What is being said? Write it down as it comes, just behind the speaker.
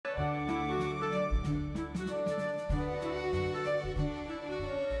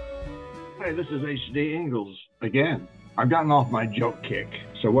Hey, this is HD Ingles again. I've gotten off my joke kick,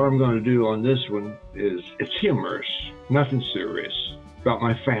 so what I'm going to do on this one is it's humorous, nothing serious, about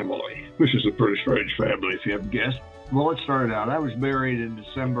my family, which is a pretty strange family if you haven't guessed. Well, it started out, I was married in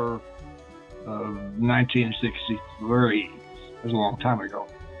December of 1963. It was a long time ago.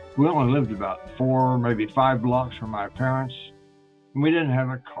 We only lived about 4, maybe 5 blocks from my parents, and we didn't have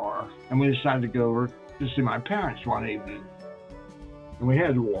a car, and we decided to go over to see my parents one evening. And we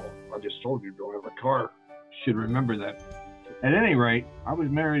had to walk. I just told you, don't have a car. Should remember that. At any rate, I was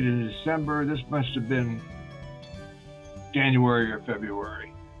married in December. This must have been January or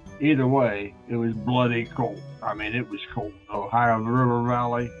February. Either way, it was bloody cold. I mean, it was cold. Ohio River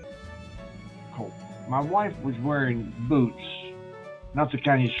Valley, cold. My wife was wearing boots, not the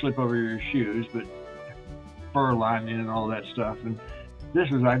kind you slip over your shoes, but fur lining and all that stuff. And this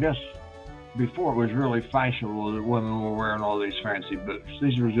was, I guess, before it was really fashionable that women were wearing all these fancy boots.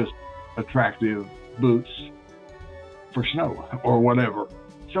 These were just attractive boots for snow or whatever.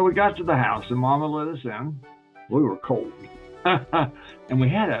 So we got to the house and Mama let us in. We were cold. And we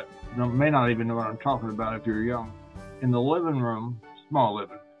had you may not even know what I'm talking about if you're young. In the living room, small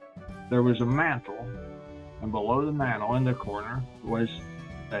living, there was a mantle, and below the mantle in the corner was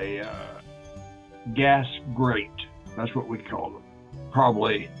a gas grate. That's what we called them.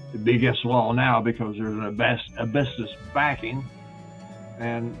 Probably it'd be against the law now because there's an asbestos backing,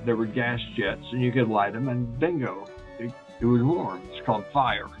 and there were gas jets, and you could light them, and bingo, it was warm. It's called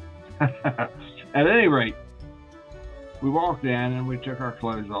fire. At any rate, we walked in and we took our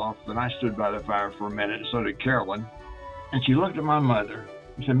clothes off, and I stood by the fire for a minute, and so did Carolyn. And she looked at my mother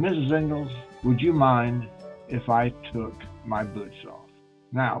and said, "Mrs. Ingles, would you mind if I took my boots off?"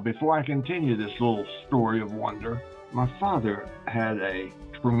 Now, before I continue this little story of wonder, my father had a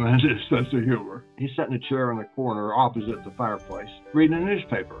tremendous sense of humor. He sat in a chair in the corner opposite the fireplace, reading a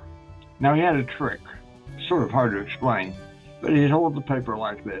newspaper. Now, he had a trick, sort of hard to explain, but he'd hold the paper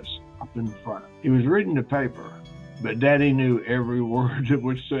like this, up in front. He was reading the paper, but Daddy knew every word that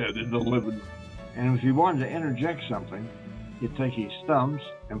was said in the living room. And if he wanted to interject something, he'd take his thumbs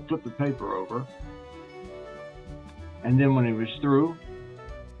and flip the paper over, and then when he was through,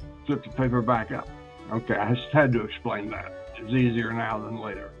 flip the paper back up. Okay, I just had to explain that. It's easier now than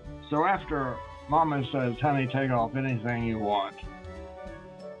later. So after Mama says, "Honey, take off anything you want,"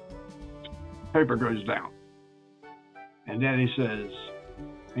 paper goes down. And Daddy says,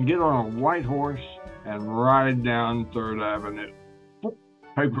 "And get on a white horse and ride down 3rd Avenue. Boop,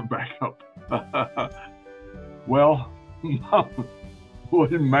 paper back up. Well, Mom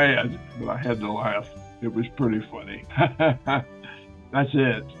was mad, but I had to laugh. It was pretty funny. That's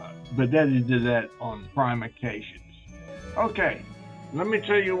it. But Daddy did that on prime occasions. Okay, let me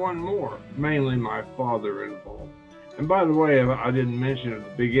tell you one more, mainly my father involved. And by the way, I didn't mention at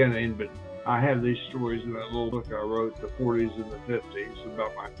the beginning, but I have these stories in that little book I wrote, the 40s and the 50s,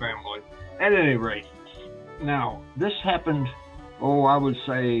 about my family. At any rate, now, this happened, I would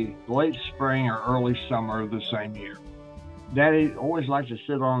say late spring or early summer of the same year. Daddy always liked to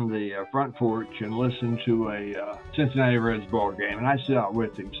sit on the front porch and listen to a Cincinnati Reds ball game, and I'd sit out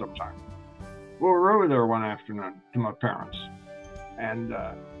with him sometime. Well, we were over there one afternoon to my parents, and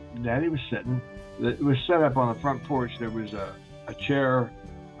Daddy was sitting. It was set up on the front porch. There was a chair,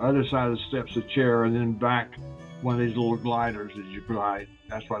 other side of the steps, a chair, and then back one of these little gliders that you glide.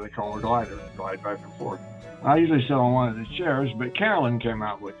 That's why they call it a glider, glide back and forth. I usually sit on one of the chairs, but Carolyn came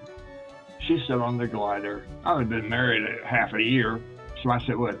out with me. She sat on the glider. I had been married half a year, so I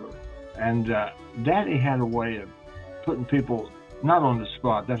sat with her. And Daddy had a way of putting people, not on the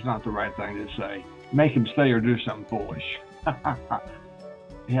spot, that's not the right thing to say, make him say or do something foolish.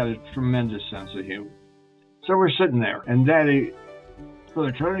 He had a tremendous sense of humor. So we're sitting there, and Daddy sort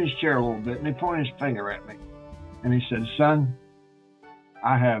of turned his chair a little bit, and he pointed his finger at me. And he said, "Son,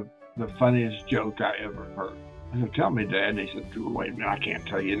 I have the funniest joke I ever heard." I said, "Tell me, Dad." And he said, "Wait a minute, I can't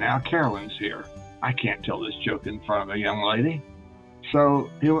tell you now. Carolyn's here. I can't tell this joke in front of a young lady." So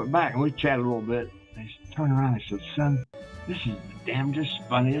he went back and we chatted a little bit. And he turned around and he said, "Son, this is the damnedest,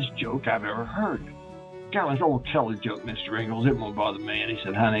 funniest joke I've ever heard." Carolyn said, "Oh, tell the joke, Mr. Ingles. It won't bother me." And he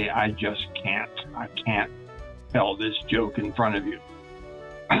said, "Honey, I just can't. I can't tell this joke in front of you."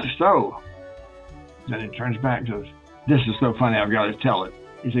 So then he turns back and says, "This is so funny, I've got to tell it."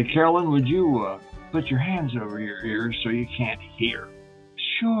 He said, "Carolyn, would you put your hands over your ears so you can't hear?"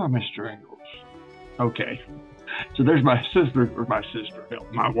 "Sure, Mr. Ingles." Okay. So there's my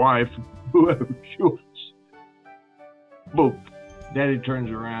wife, whoever she was. Boop. Daddy turns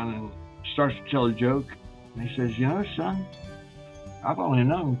around and starts to tell a joke. And he says, "You know, son, I've only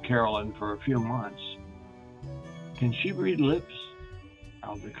known Carolyn for a few months. Can she read lips?"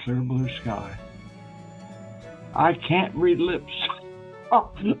 out of the clear blue sky. I can't read lips.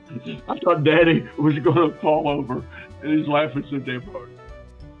 I thought Daddy was going to fall over, and he's laughing so damn hard.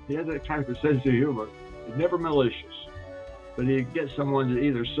 He had that type of sense of humor. He's never malicious, but he'd get someone to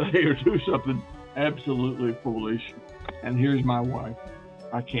either say or do something absolutely foolish. And here's my wife.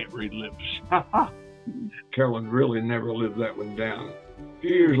 I can't read lips. Carolyn really never lived that one down. A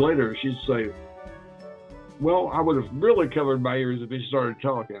few years later, she'd say, well, I would have really covered my ears if he started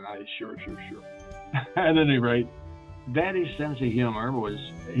talking. Sure. At any rate, Daddy's sense of humor was,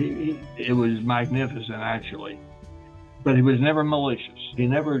 it was magnificent, actually. But he was never malicious. He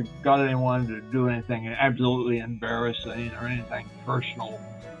never got anyone to do anything absolutely embarrassing or anything personal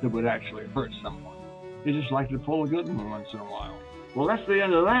that would actually hurt someone. He just liked to pull a good one once in a while. Well, that's the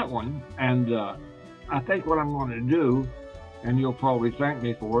end of that one. And I think what I'm going to do, and you'll probably thank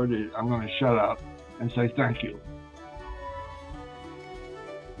me for it, is I'm going to shut up and say thank you.